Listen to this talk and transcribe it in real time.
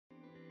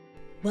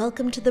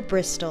Welcome to the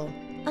Bristol,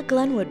 a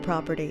Glenwood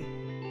property.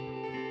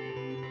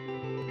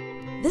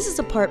 This is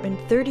apartment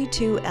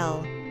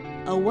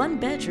 32L, a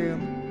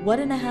one-bedroom,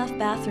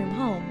 1.5-bathroom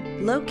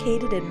home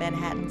located in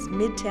Manhattan's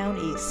Midtown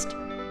East.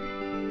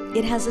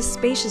 It has a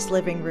spacious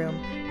living room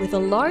with a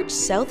large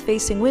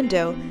south-facing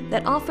window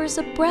that offers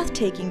a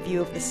breathtaking view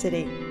of the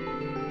city.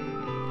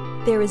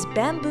 There is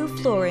bamboo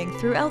flooring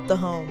throughout the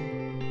home.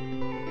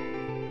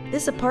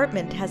 This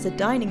apartment has a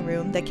dining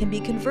room that can be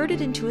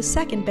converted into a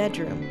second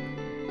bedroom.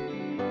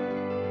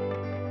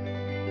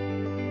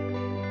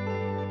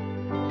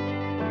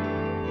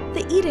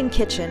 The eat-in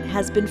kitchen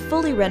has been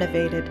fully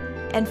renovated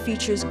and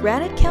features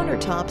granite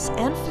countertops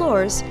and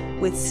floors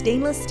with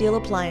stainless steel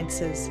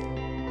appliances.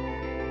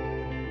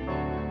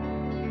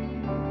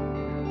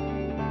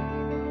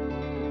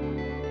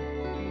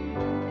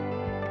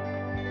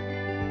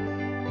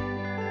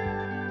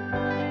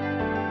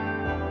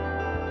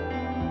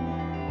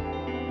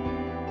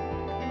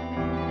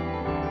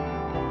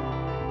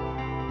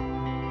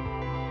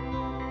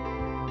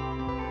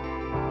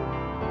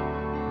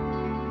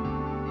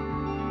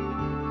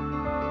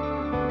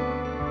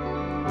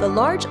 The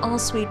large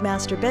ensuite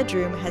master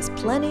bedroom has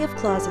plenty of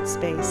closet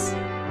space.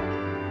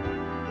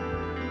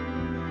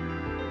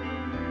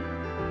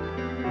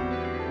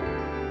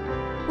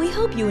 We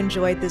hope you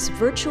enjoyed this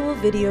virtual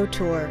video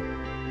tour.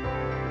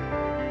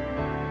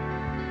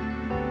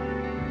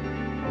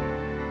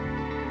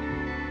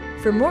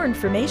 For more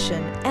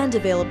information and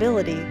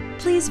availability,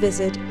 please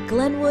visit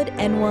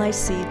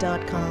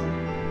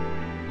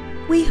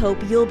glenwoodnyc.com. We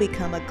hope you'll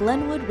become a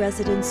Glenwood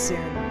resident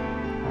soon.